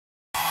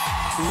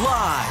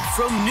Live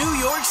from New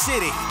York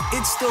City,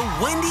 it's the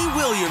Wendy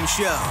Williams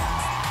Show.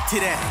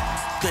 Today,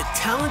 the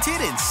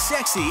talented and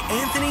sexy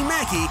Anthony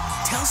Mackie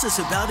tells us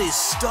about his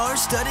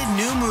star-studded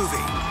new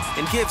movie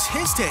and gives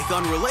his take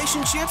on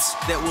relationships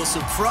that will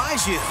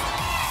surprise you.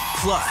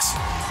 Plus,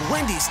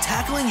 Wendy's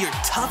tackling your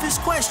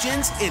toughest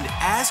questions in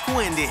Ask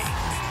Wendy.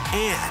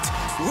 And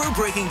we're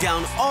breaking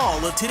down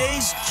all of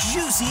today's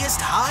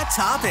juiciest hot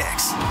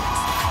topics.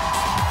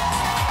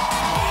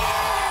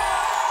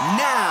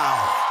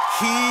 Now,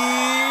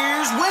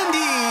 here's Wendy.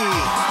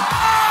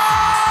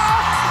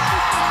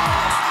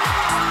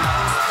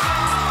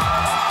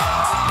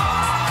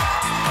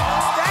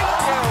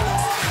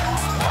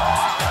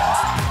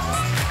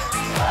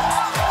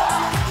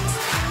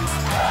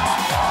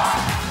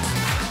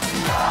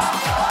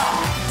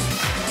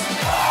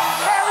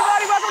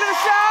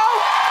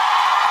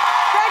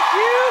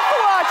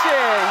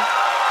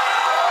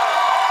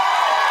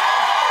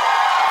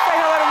 Say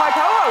hello to my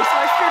co-host,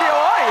 my studio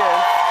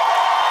audience.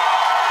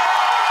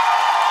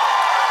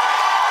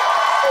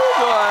 Oh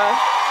boy.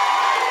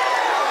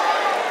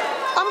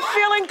 I'm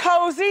feeling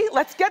cozy.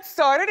 Let's get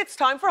started. It's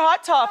time for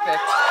Hot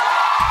Topics.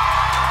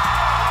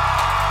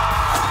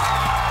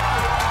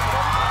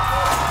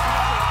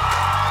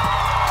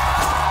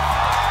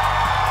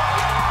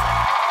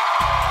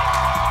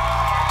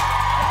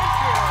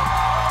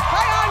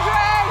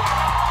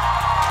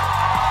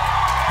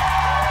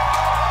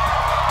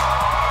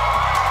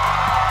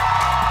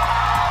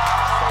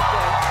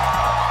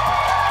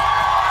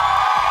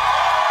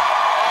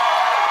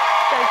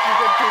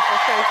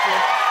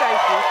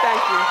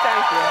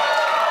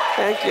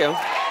 Thank you. Oh,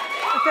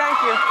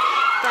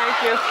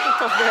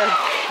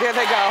 there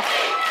they go.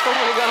 Oh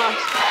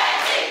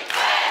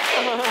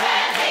my gosh.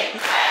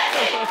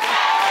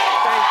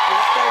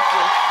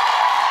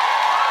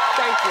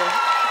 Thank you.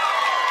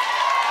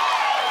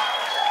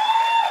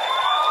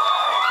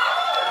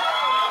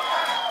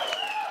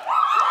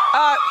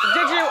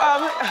 Did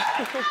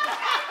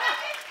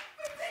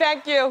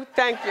you,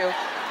 Thank you.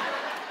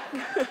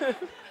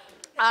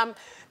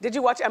 Did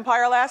you watch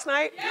Empire last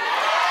night?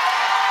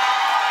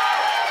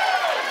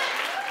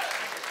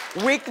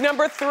 Week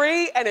number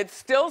 3, and it's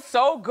still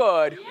so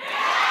good.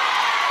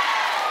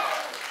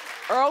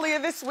 Earlier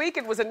this week,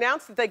 it was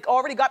announced that they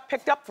already got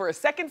picked up for a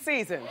 2nd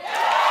season.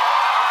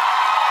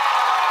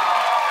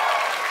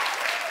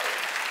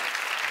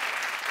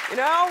 You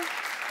know,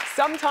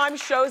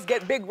 sometimes shows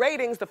get big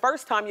ratings the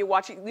first time you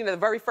watch it, you know, the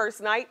very first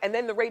night, and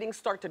then the ratings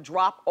start to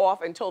drop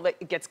off until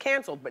it gets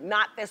canceled, but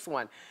not this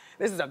one.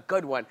 This is a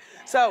good one.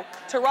 So,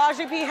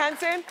 Taraji P.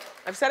 Henson,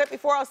 I've said it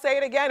before, I'll say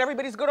it again,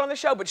 everybody's good on the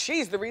show, but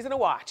she's the reason to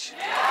watch.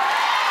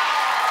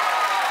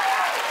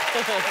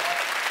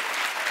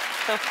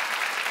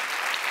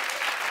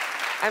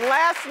 And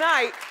last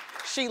night,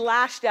 she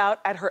lashed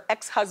out at her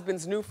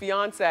ex-husband's new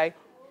fiance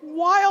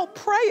while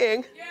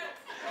praying.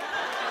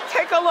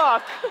 Take a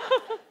look.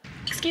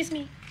 Excuse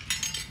me.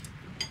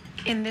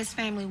 In this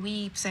family,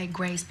 we say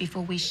grace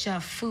before we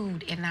shove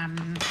food in our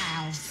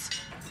mouths.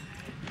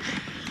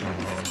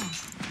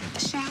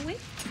 Shall we?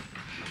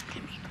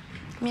 Give me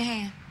your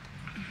hand.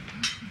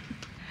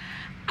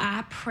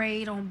 I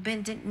prayed on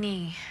bended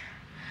knee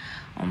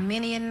on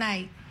many a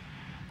night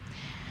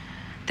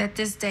that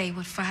this day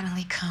would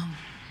finally come.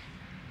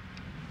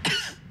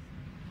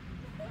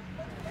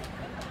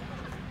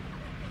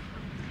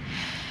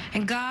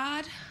 And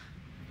God,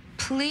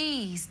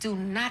 please do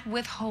not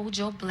withhold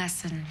your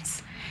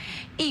blessings,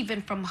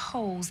 even from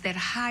holes that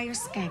hire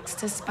skanks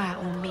to spy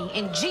on me.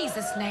 In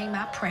Jesus' name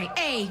I pray,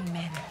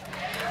 amen.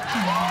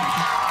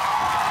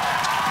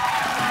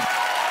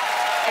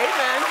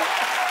 Amen.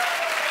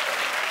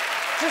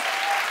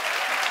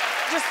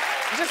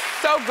 Just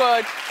so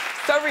good,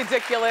 so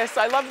ridiculous.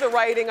 I love the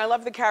writing, I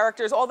love the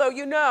characters. Although,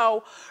 you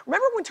know,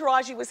 remember when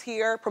Taraji was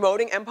here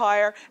promoting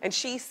Empire and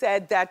she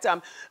said that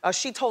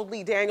she told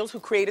Lee Daniels, who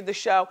created the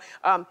show,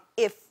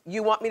 if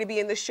you want me to be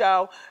in the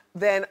show,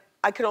 then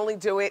I could only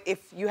do it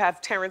if you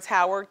have Terrence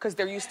Howard, because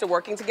they're used to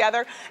working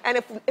together. And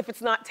if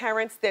it's not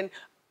Terrence, then,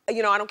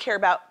 you know, I don't care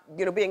about,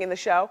 you know, being in the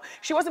show.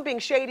 She wasn't being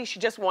shady, she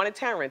just wanted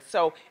Terrence.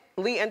 So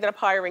Lee ended up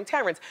hiring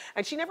Terrence.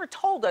 And she never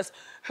told us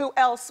who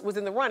else was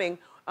in the running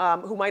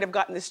who might have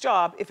gotten this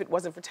job if it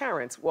wasn't for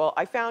Terrence. Well,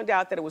 I found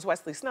out that it was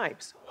Wesley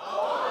Snipes.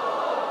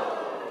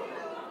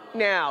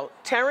 Now,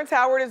 Terrence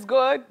Howard is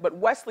good, but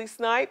Wesley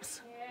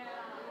Snipes,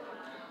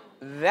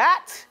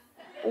 that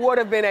would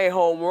have been a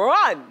home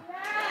run.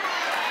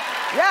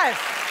 Yes.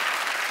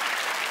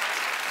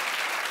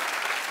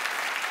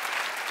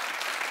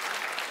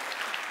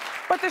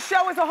 But the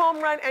show is a home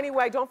run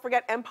anyway. Don't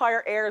forget,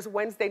 Empire airs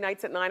Wednesday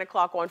nights at 9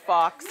 o'clock on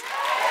Fox.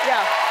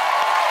 Yeah.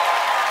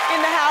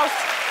 In the house.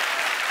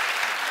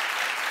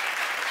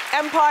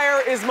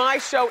 Empire is my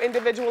show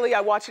individually.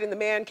 I watch it in the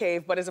man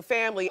cave, but as a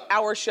family,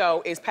 our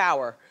show is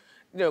Power.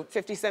 You know,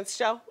 50 Cent's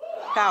show?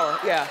 Power,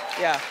 yeah.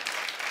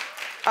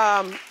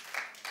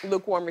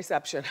 Lukewarm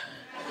reception.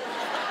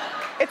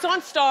 It's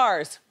on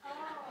Stars.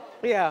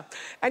 Yeah.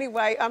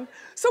 Anyway,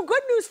 so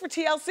good news for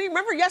TLC.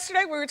 Remember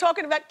yesterday we were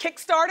talking about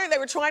Kickstarter? They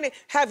were trying to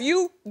have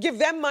you give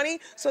them money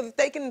so that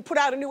they can put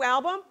out a new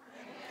album.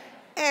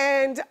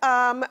 And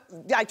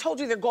I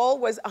told you their goal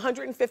was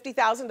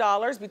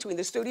 $150,000 between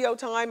the studio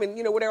time and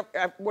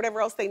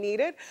whatever else they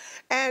needed.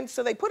 And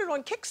so they put it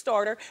on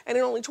Kickstarter, and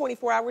in only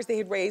 24 hours they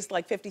had raised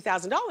like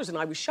 $50,000, and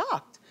I was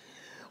shocked.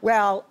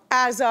 Well,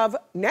 as of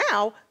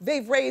now,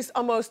 they've raised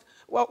almost,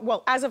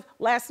 well, as of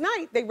last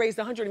night, they raised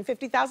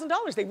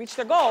 $150,000. They reached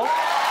their goal.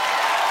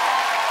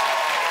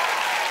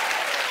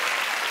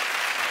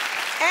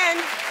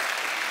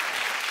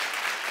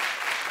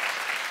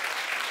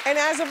 And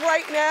as of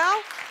right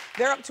now,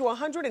 they're up to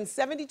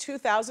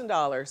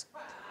 $172,000.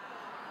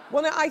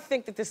 Well, now I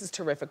think that this is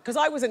terrific, because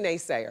I was a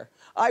naysayer.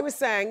 I was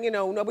saying,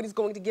 nobody's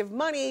going to give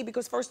money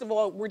because, first of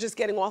all, we're just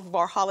getting off of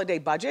our holiday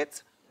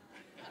budgets.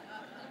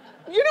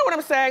 You know what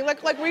I'm saying?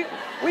 Like we've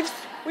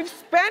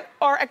spent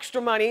our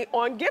extra money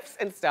on gifts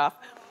and stuff.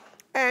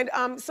 And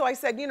so I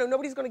said,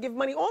 nobody's gonna give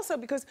money also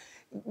because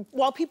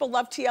while people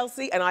love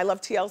TLC, and I love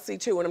TLC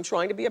too, and I'm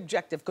trying to be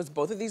objective because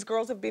both of these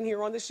girls have been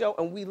here on the show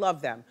and we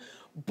love them.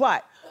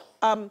 But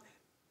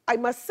I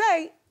must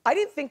say, I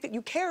didn't think that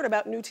you cared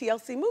about new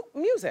TLC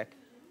music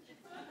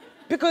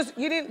because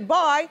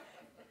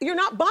you're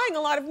not buying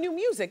a lot of new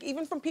music,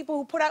 even from people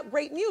who put out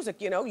great music,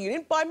 You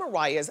didn't buy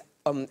Mariah's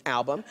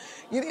album.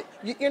 You're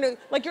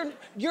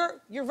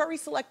very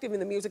selective in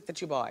the music that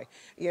you buy,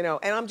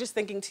 And I'm just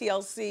thinking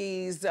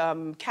TLC's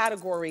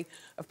category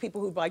of people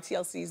who buy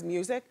TLC's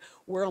music,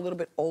 we're a little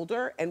bit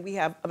older and we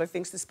have other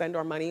things to spend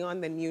our money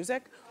on than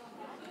music.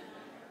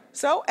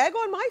 So, egg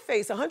on my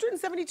face,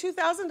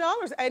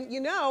 $172,000. And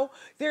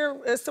there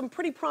are some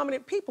pretty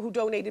prominent people who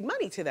donated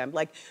money to them.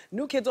 Like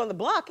New Kids on the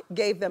Block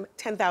gave them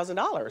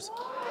 $10,000.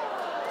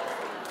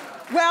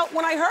 Well,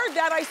 when I heard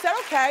that, I said,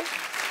 okay.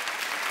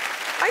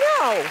 I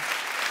know.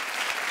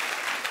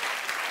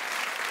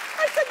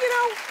 I said,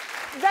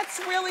 that's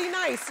really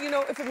nice,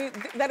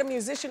 that a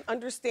musician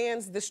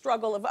understands the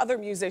struggle of other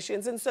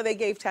musicians, and so they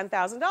gave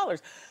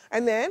 $10,000.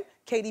 And then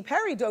Katy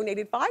Perry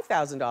donated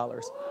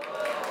 $5,000.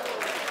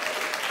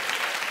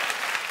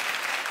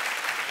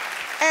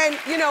 And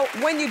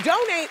when you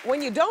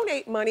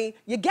donate money,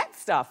 you get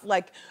stuff.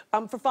 Like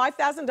for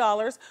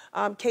 $5,000,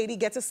 Katy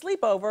gets a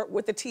sleepover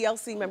with a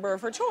TLC member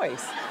of her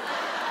choice.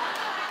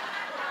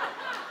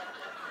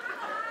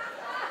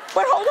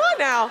 But hold on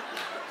now.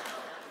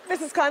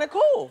 This is kind of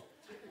cool.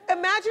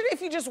 Imagine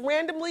if you just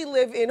randomly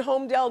live in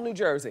Homedale, New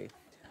Jersey,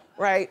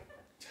 right?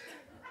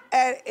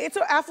 And it's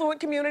an affluent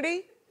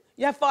community.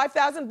 You have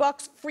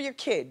 $5,000 for your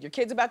kid. Your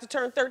kid's about to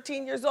turn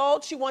 13 years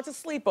old. She wants a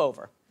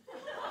sleepover.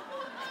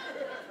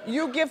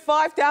 You give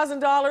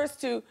 $5,000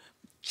 to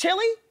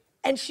Chili,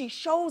 and she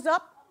shows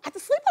up at the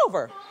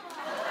sleepover.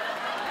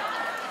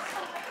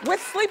 With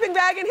sleeping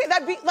bag in hand.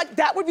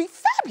 That would be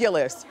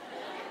fabulous.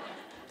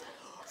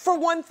 For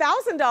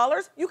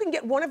 $1,000, you can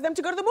get one of them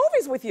to go to the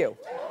movies with you.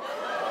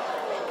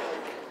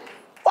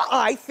 Well,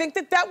 I think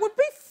that would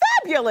be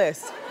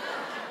fabulous.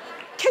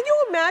 Can you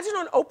imagine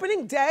on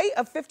opening day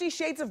of 50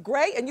 Shades of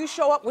Grey and you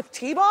show up with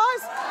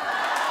T-bars?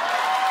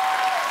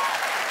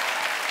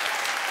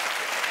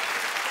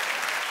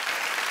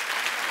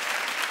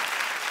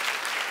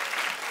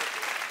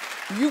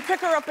 You pick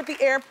her up at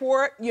the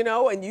airport,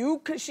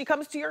 and she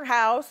comes to your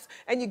house,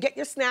 and you get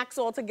your snacks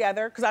all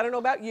together, because I don't know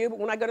about you, but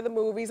when I go to the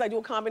movies, I do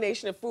a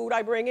combination of food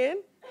I bring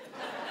in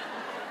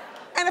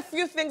and a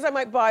few things I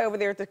might buy over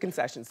there at the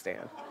concession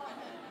stand.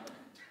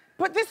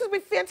 But this would be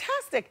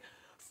fantastic.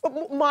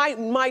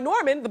 My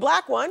Norman, the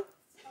black one,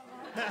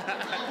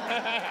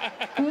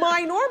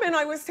 my Norman,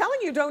 I was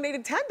telling you,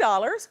 donated $10.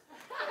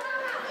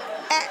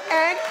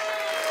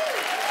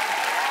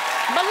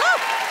 But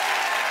look.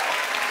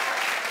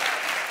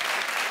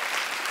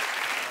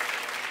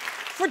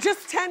 For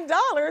just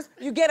 $10,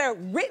 you get a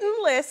written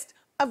list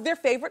of their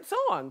favorite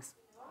songs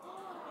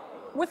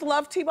with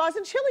Love, T-Bars,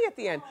 and Chili at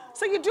the end.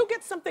 So you do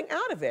get something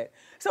out of it.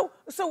 So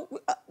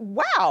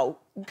wow,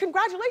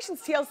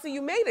 congratulations, TLC,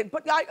 you made it.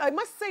 But I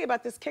must say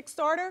about this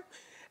Kickstarter,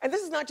 and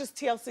this is not just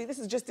TLC, this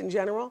is just in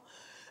general,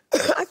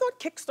 I thought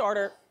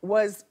Kickstarter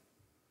was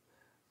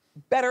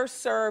better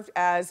served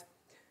as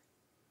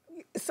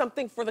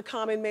something for the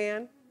common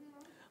man.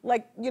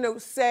 Like,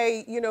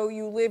 say,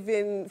 you live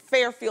in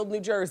Fairfield,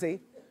 New Jersey,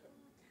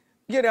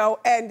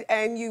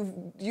 and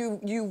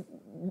you've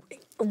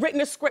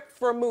written a script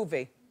for a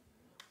movie,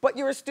 but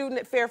you're a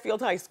student at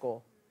Fairfield High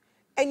School,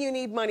 and you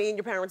need money and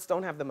your parents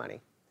don't have the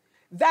money.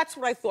 That's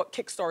what I thought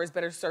Kickstarter is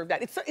better served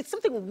at. It's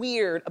something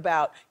weird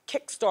about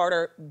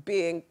Kickstarter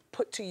being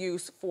put to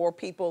use for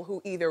people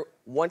who either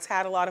once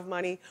had a lot of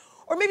money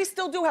or maybe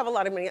still do have a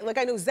lot of money. Like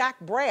I know Zach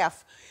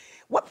Braff,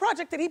 what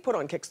project did he put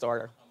on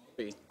Kickstarter?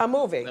 A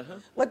movie. Uh-huh.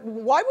 Like,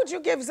 why would you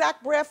give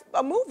Zach Braff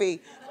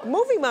movie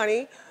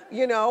money,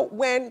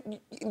 when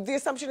the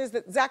assumption is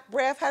that Zach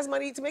Braff has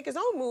money to make his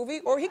own movie,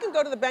 or he can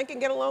go to the bank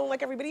and get a loan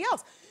like everybody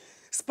else.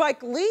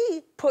 Spike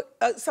Lee put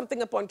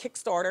something up on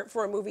Kickstarter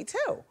for a movie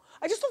too.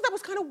 I just thought that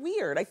was kind of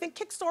weird. I think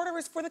Kickstarter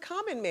is for the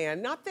common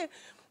man, not a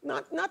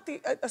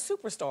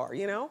superstar,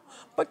 you know?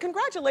 But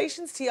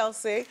congratulations,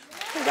 TLC.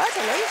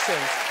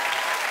 Congratulations.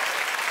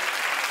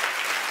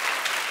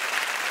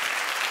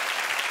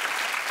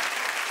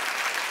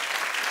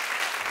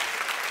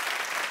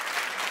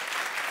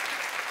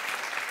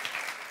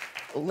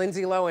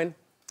 Lindsay Lohan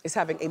is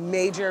having a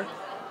major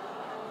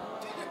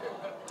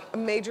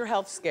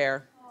health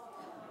scare.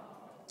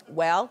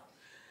 Well,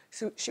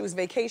 so she was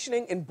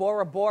vacationing in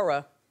Bora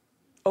Bora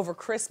over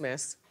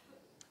Christmas.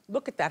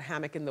 Look at that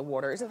hammock in the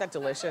water. Isn't that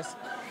delicious?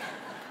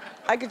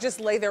 I could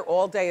just lay there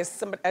all day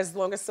as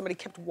long as somebody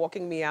kept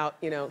walking me out,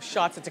 you know,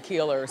 shots of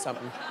tequila or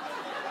something.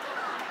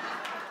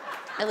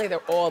 I lay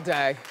there all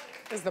day.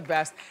 It was the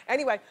best.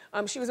 Anyway,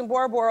 she was in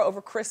Bora Bora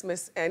over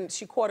Christmas and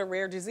she caught a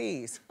rare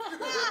disease.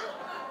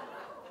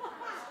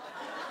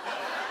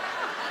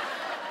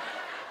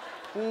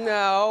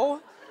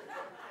 No,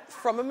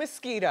 from a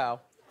mosquito.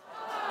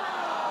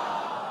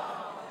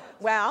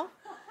 Well,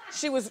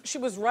 she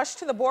was rushed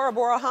to the Bora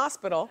Bora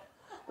hospital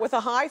with a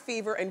high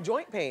fever and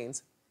joint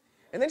pains.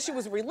 And then she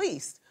was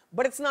released.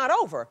 But it's not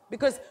over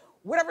because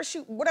whatever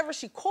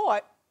she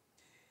caught,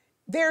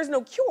 there's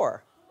no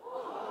cure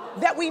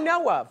that we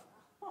know of.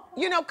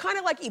 You know, kind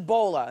of like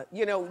Ebola.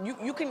 You know,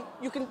 you can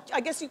I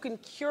guess you can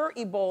cure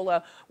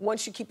Ebola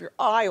once you keep your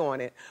eye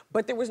on it.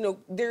 But there is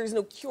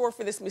no cure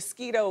for this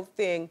mosquito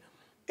thing,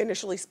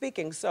 initially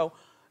speaking. So,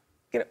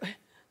 you know,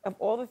 of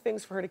all the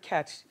things for her to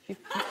catch,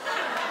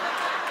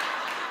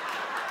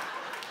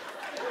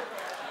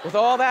 with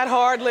all that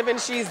hard living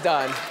she's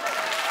done.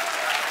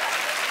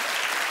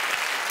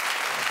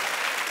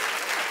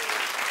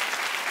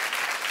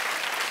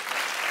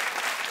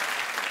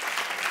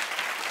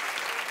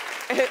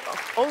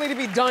 Only to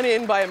be done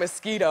in by a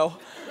mosquito.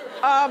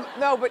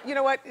 No, but you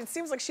know what? It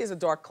seems like she has a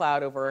dark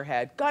cloud over her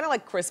head. Kind of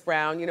like Chris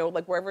Brown, you know,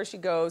 like wherever she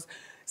goes,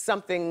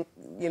 something,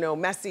 you know,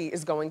 messy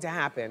is going to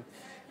happen.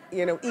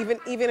 You know,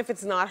 even if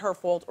it's not her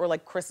fault or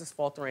like Chris's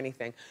fault or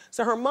anything.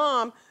 So her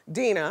mom,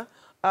 Dina,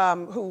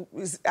 who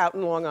is out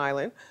in Long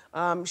Island,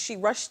 she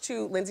rushed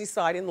to Lindsay's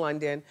side in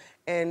London,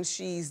 and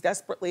she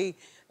desperately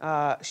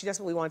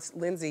wants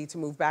Lindsay to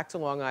move back to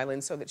Long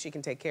Island so that she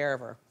can take care of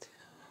her.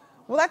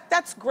 Well,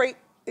 that's great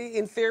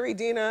in theory,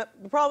 Dina.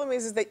 The problem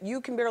is that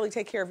you can barely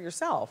take care of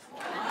yourself.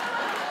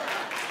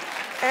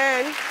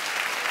 And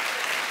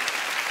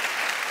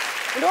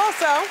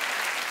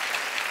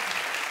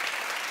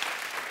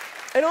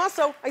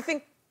also, I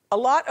think a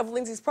lot of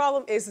Lindsay's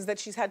problem is that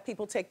she's had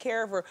people take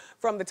care of her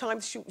from the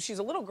time she's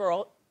a little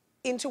girl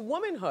into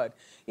womanhood.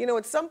 You know,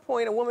 at some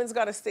point, a woman's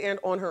got to stand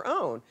on her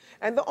own.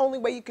 And the only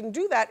way you can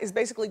do that is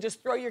basically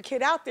just throw your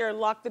kid out there and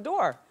lock the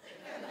door.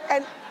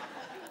 And,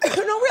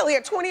 no, really,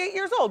 at 28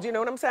 years old, you know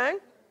what I'm saying?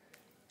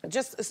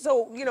 Just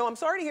so, you know, I'm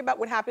sorry to hear about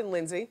what happened,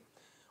 Lindsay.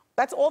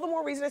 That's all the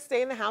more reason to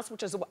stay in the house,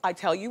 which is, I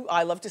tell you,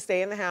 I love to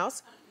stay in the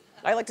house.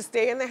 I like to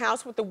stay in the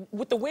house with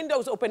the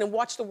windows open and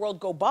watch the world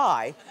go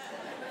by.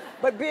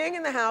 But being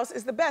in the house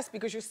is the best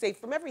because you're safe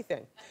from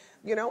everything,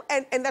 you know?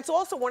 And that's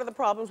also one of the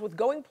problems with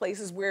going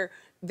places where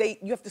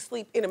you have to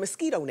sleep in a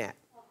mosquito net.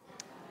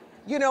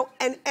 You know,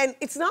 and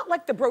it's not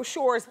like the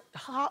brochures,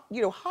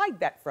 you know, hide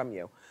that from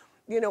you.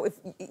 You know,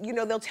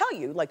 they'll tell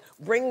you, like,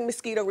 bring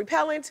mosquito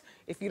repellent.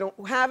 If you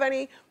don't have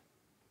any,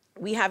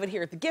 we have it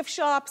here at the gift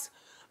shops.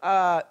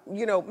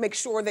 You know, make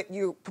sure that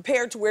you're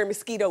prepared to wear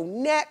mosquito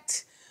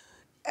net.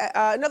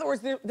 In other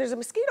words, there's a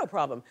mosquito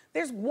problem.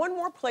 There's one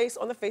more place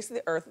on the face of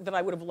the earth that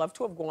I would have loved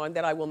to have gone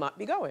that I will not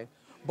be going.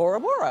 Bora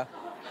Bora.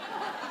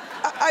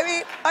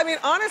 I mean,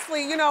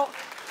 honestly, you know,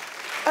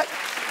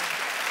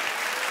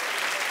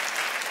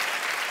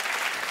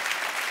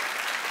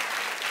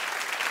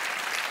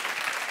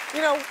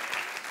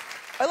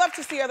 I love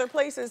to see other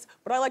places,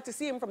 but I like to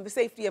see them from the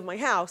safety of my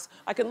house.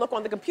 I can look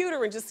on the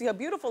computer and just see how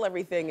beautiful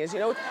everything is, you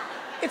know?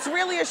 It's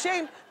really a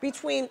shame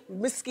between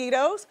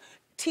mosquitoes,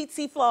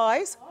 tsetse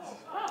flies,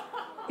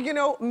 you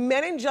know,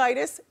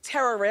 meningitis,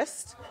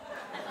 terrorists,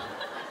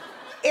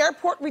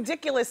 airport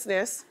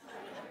ridiculousness,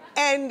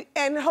 and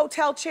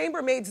hotel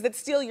chambermaids that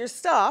steal your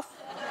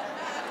stuff.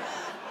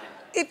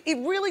 It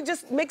really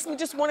just makes me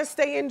just want to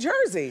stay in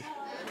Jersey.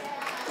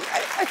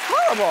 It's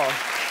horrible.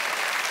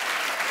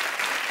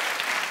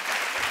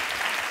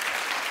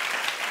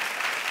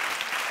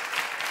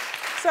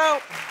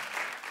 So,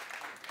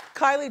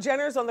 Kylie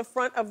Jenner's on the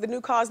front of the new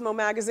Cosmo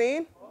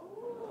magazine.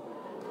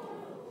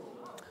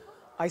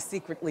 I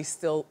secretly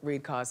still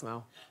read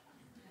Cosmo.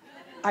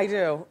 I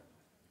do.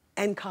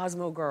 And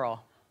Cosmo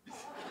Girl.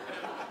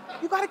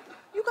 You gotta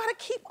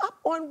keep up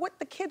on what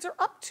the kids are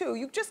up to.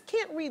 You just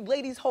can't read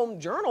Ladies' Home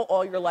Journal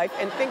all your life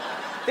and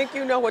think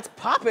you know what's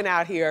popping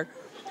out here.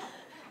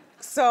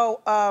 So,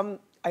 I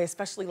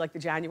especially like the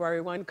January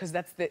one because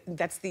that's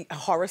the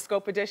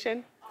horoscope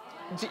edition.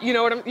 You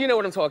know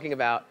what I'm talking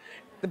about.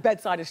 The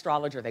bedside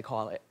astrologer, they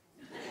call it.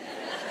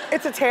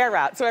 It's a tear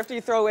out. So after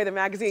you throw away the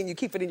magazine, you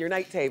keep it in your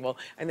night table,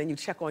 and then you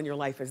check on your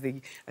life as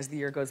the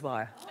year goes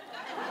by.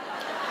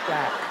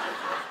 Yeah.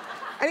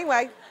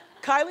 Anyway,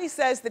 Kylie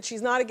says that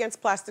she's not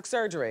against plastic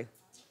surgery.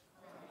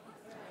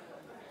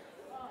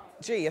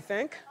 Gee, you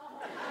think?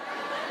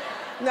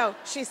 No,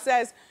 she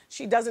says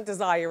she doesn't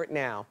desire it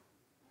now.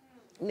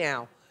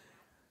 Now,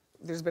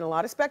 there's been a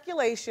lot of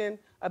speculation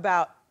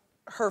about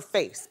her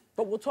face,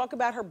 but we'll talk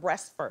about her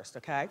breasts first,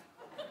 okay?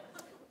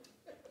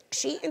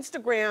 She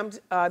Instagrammed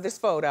this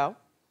photo,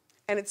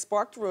 and it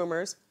sparked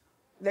rumors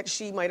that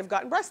she might have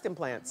gotten breast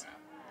implants.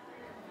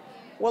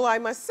 Well, I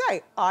must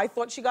say, I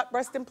thought she got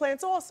breast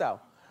implants also.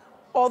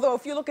 Although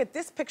if you look at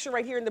this picture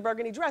right here in the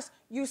burgundy dress,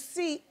 you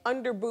see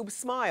under boob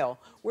smile,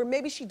 where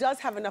maybe she does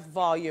have enough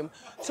volume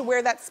to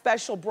wear that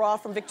special bra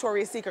from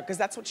Victoria's Secret, because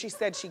that's what she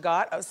said she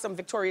got, some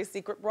Victoria's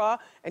Secret bra,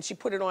 and she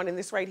put it on in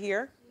this right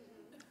here.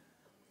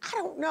 I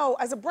don't know,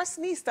 as a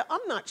breastnista,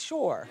 I'm not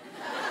sure.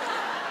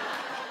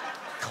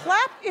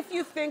 Clap if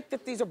you think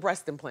that these are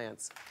breast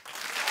implants.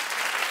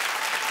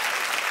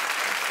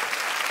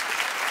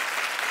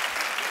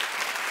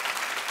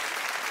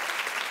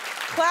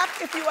 Clap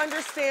if you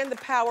understand the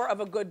power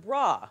of a good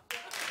bra.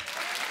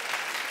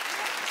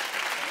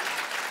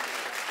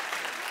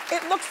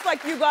 It looks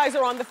like you guys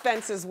are on the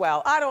fence as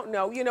well. I don't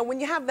know. You know,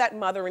 when you have that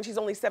mother and she's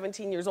only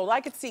 17 years old,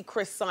 I could see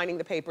Chris signing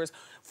the papers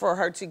for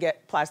her to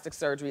get plastic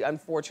surgery,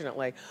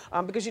 unfortunately,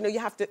 because, you know, you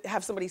have to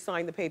have somebody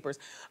sign the papers.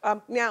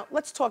 Now,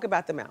 let's talk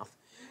about the mouth.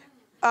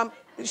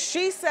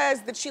 She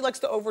says that she likes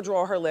to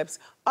overdraw her lips.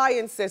 I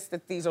insist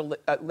that these are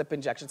lip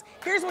injections.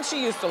 Here's what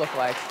she used to look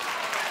like.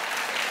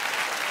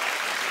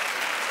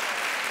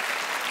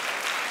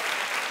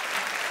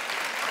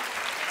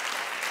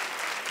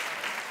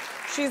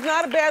 She's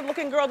not a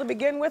bad-looking girl to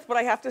begin with, but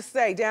I have to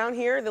say, down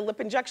here, the lip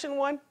injection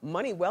one,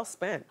 money well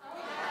spent.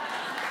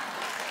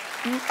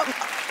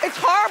 It's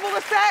horrible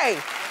to say.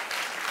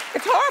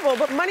 It's horrible,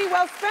 but money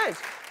well spent.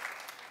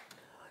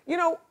 You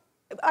know,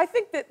 I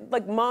think that,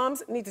 like,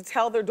 moms need to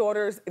tell their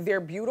daughters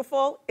they're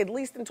beautiful, at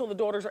least until the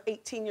daughters are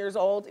 18 years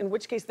old, in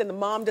which case then the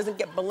mom doesn't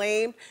get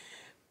blamed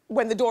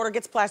when the daughter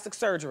gets plastic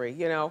surgery,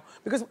 you know?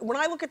 Because when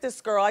I look at this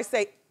girl, I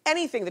say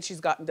anything that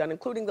she's gotten done,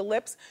 including the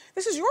lips,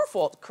 this is your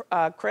fault,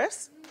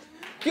 Chris.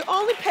 You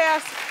only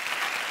pass,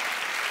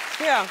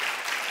 yeah.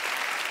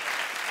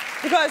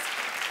 Because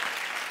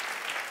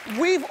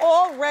we've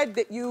all read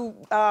that you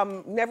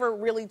never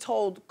really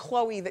told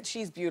Chloe that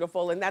she's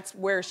beautiful, and that's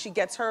where she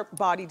gets her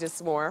body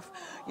dysmorph,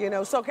 you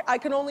know? So I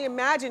can only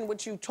imagine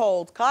what you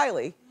told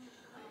Kylie,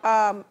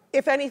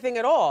 if anything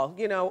at all,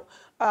 you know?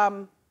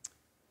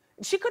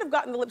 She could have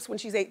gotten the lips when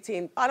she's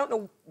 18. I don't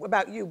know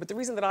about you, but the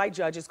reason that I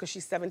judge is because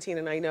she's 17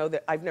 and I know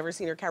that I've never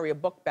seen her carry a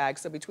book bag.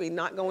 So between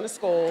not going to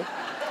school,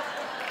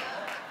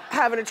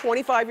 having a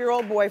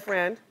 25-year-old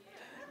boyfriend,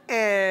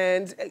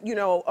 and, you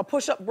know, a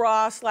push-up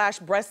bra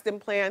 / breast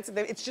implants,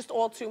 it's just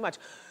all too much.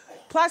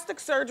 Plastic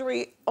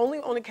surgery, only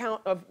on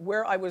account of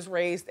where I was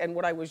raised and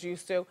what I was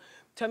used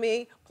to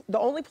me, the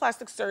only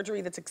plastic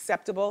surgery that's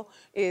acceptable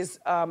is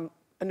a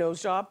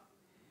nose job.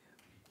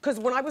 Because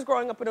when I was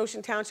growing up in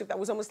Ocean Township, that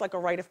was almost like a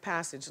rite of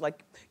passage.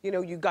 Like, you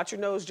know, you got your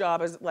nose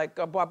job as like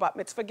a bat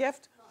mitzvah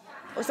gift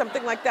or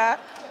something like that.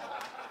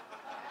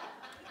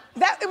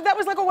 That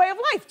was like a way of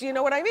life, do you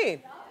know what I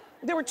mean?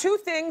 There were two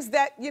things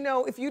that, you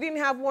know, if you didn't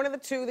have one of the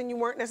two, then you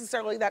weren't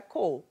necessarily that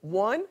cool.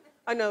 One,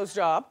 a nose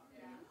job,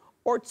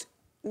 or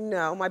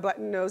no, my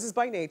button nose is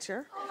by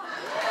nature.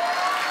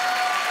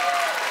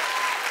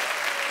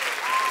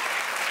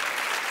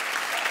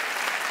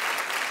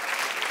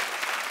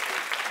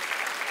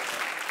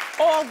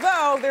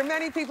 Although there are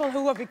many people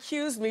who have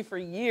accused me for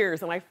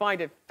years, and I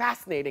find it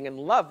fascinating and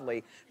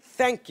lovely.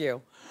 Thank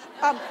you.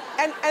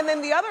 And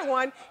then the other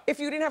one, if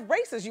you didn't have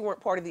braces, you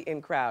weren't part of the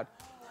in crowd.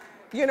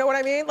 You know what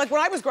I mean? Like when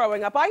I was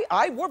growing up,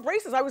 I wore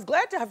braces. I was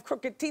glad to have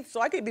crooked teeth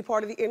so I could be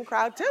part of the in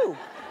crowd too.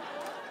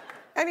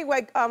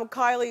 Anyway,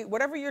 Kylie,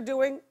 whatever you're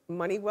doing,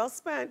 money well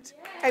spent.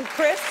 And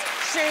Chris,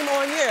 shame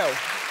on you.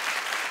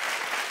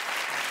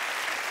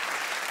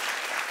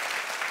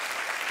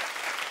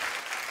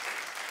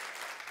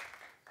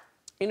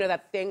 You know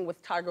that thing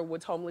with Tiger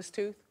Woods' homeless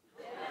tooth?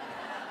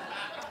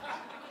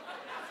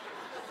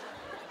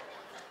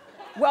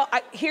 Well,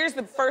 here's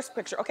the first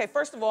picture. Okay,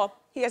 first of all,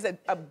 he has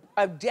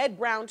a dead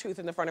brown tooth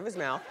in the front of his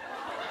mouth.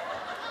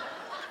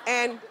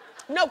 And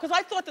no, because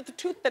I thought that the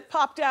tooth that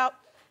popped out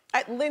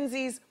at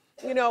Lindsay's,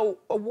 you know,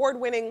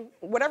 award-winning,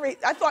 whatever,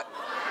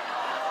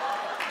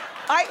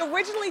 I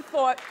originally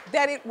thought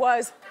that it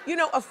was, you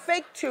know, a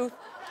fake tooth,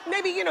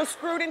 maybe, you know,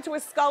 screwed into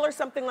his skull or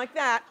something like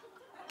that,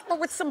 or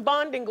with some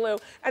bonding glue,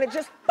 and it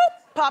just,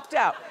 boop, popped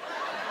out.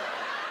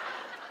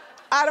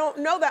 I don't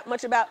know that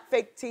much about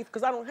fake teeth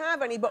because I don't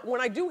have any, but when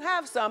I do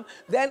have some,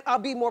 then I'll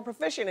be more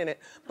proficient in it.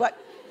 But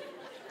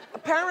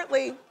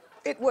apparently,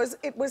 it was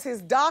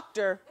his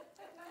doctor,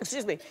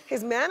 excuse me,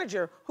 his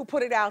manager who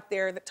put it out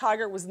there that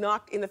Tiger was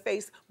knocked in the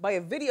face by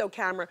a video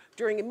camera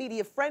during a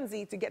media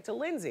frenzy to get to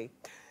Lindsay.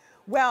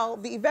 Well,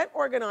 the event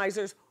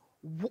organizers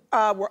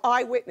were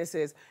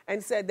eyewitnesses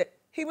and said that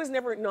he was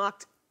never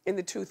knocked in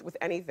the tooth with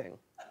anything.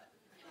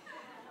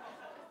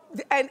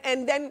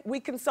 And then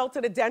we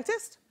consulted a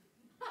dentist.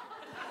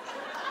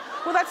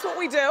 Well, that's what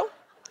we do.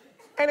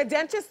 And a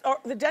dentist, or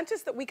the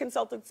dentist that we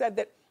consulted said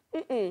that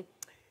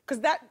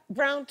Because that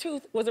brown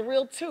tooth was a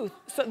real tooth.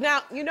 So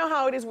now, you know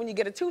how it is when you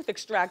get a tooth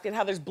extracted,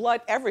 how there's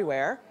blood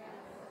everywhere.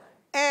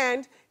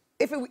 And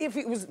if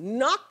it was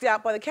knocked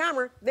out by the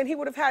camera, then he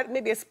would have had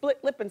maybe a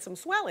split lip and some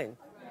swelling.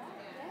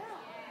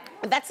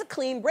 That's a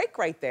clean break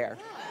right there.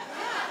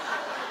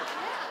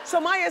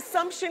 So my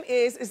assumption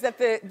is that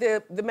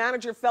the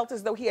manager felt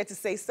as though he had to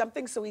say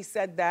something, so he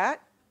said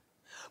that.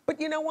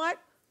 But you know what?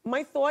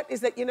 My thought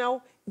is that, you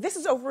know, this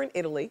is over in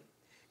Italy,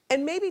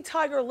 and maybe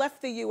Tiger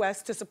left the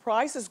US to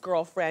surprise his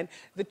girlfriend.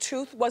 The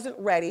tooth wasn't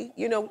ready,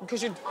 you know,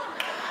 because your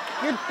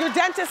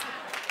dentist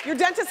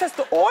has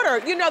to order,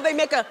 you know, they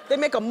make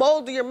a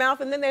mold of your mouth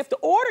and then they have to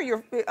order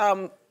your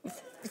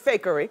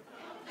fakery.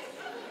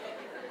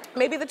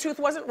 Maybe the tooth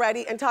wasn't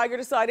ready and Tiger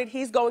decided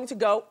he's going to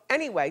go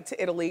anyway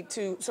to Italy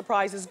to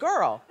surprise his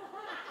girl.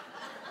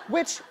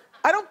 Which,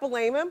 I don't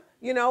blame him,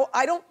 you know,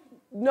 I don't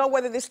know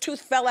whether this tooth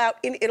fell out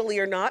in Italy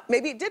or not.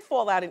 Maybe it did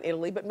fall out in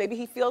Italy, but maybe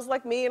he feels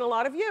like me and a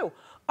lot of you.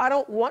 I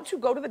don't want to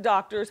go to the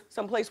doctors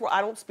someplace where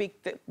I don't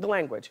speak the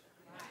language.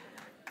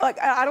 Like,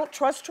 I don't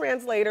trust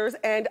translators,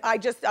 and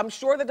I'm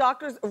sure the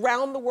doctors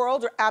around the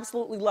world are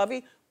absolutely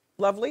lovely,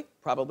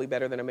 probably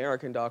better than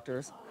American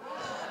doctors.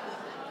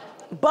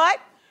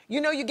 But,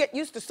 you know, you get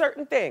used to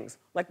certain things.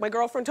 Like my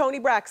girlfriend, Toni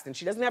Braxton.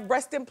 She doesn't have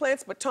breast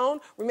implants, but Tone,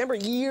 remember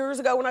years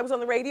ago when I was on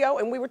the radio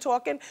and we were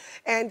talking,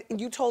 and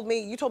you told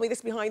me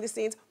this behind the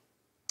scenes.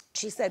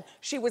 She said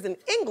she was in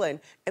England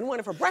and one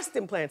of her breast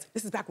implants,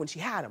 this is back when she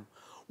had them,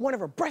 one of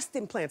her breast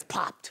implants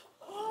popped.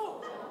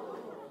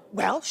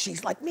 Well,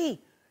 she's like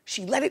me.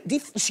 She let it,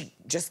 she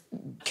just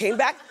came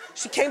back.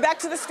 She came back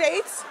to the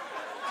States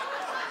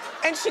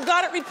and she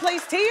got it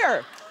replaced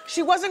here.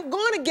 She wasn't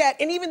gonna get,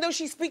 and even though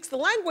she speaks the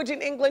language in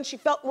England, she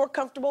felt more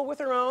comfortable with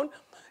her own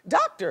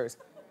doctors.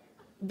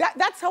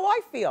 That's how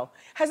I feel.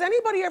 Has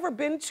anybody ever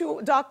been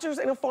to doctors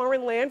in a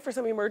foreign land for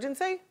some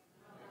emergency?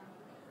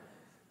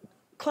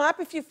 Clap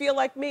if you feel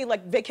like me,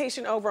 like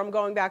vacation over, I'm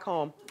going back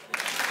home.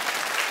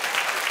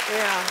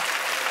 Yeah.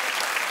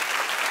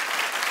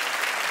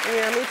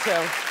 Yeah, me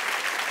too.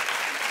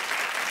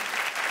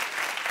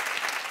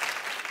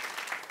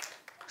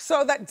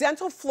 So that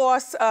dental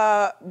floss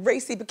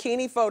racy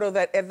bikini photo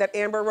that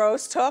Amber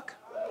Rose took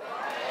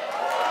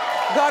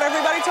got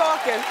everybody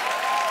talking.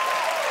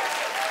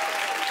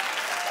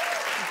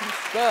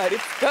 It's good,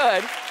 it's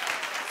good,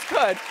 it's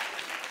good.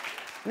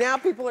 Now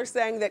people are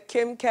saying that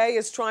Kim K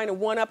is trying to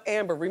one-up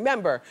Amber.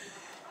 Remember,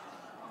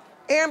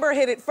 Amber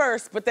hit it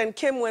first, but then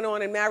Kim went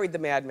on and married the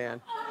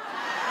madman.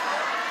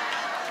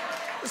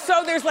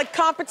 So there's like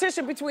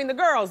competition between the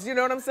girls, you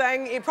know what I'm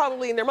saying?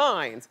 Probably in their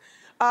minds.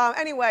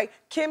 Anyway,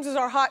 Kim's is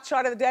our hot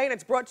shot of the day, and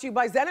it's brought to you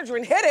by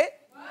Zenadrin. Hit it.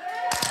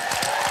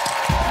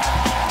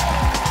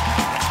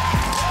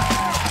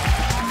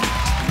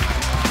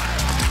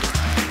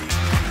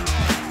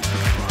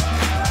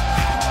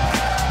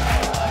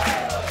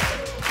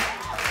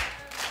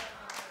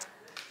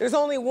 There's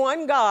only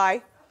one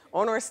guy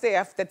on our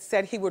staff that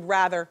said he would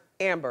rather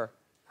Amber.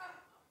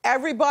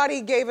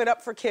 Everybody gave it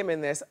up for Kim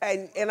in this,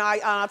 and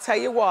I'll tell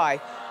you why.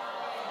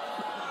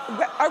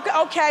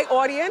 Okay,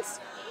 audience.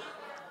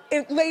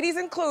 Ladies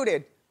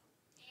included.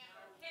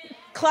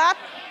 Clap.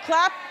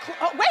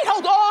 Oh, wait,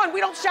 hold on.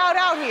 We don't shout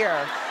out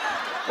here.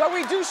 Well,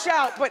 we do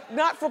shout, but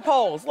not for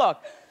polls.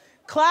 Look,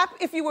 clap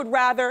if you would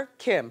rather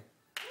Kim.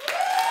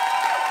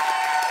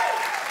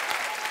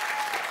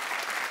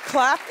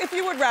 Clap if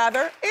you would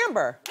rather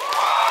Amber.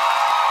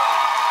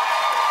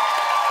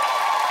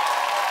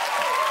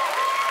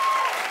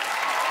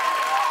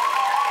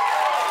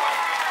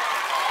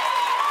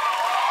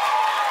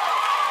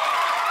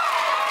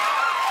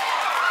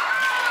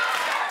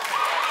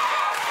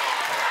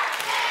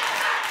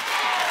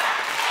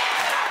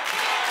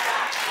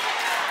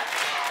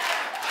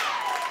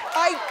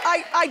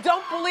 I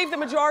don't believe the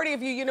majority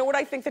of you. You know what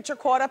I think that you're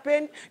caught up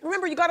in?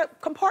 Remember, you gotta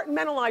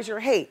compartmentalize your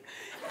hate.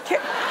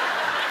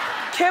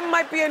 Kim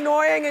might be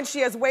annoying and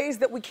she has ways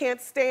that we can't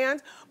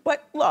stand,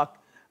 but look,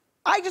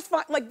 I just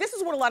find, like, this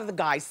is what a lot of the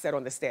guys said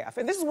on the staff,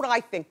 and this is what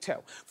I think too.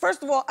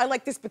 First of all, I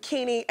like this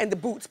bikini and the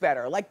boots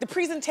better. Like, the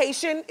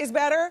presentation is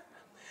better,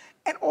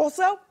 and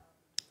also,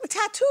 the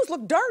tattoos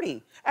look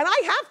dirty, and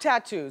I have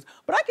tattoos,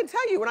 but I can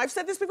tell you, and I've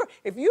said this before,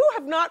 if you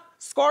have not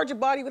scarred your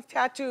body with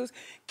tattoos,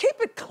 keep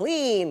it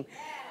clean.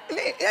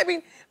 I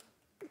mean,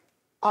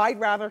 I'd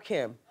rather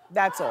Kim,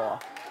 that's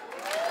all.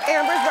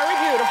 Amber's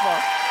very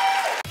beautiful.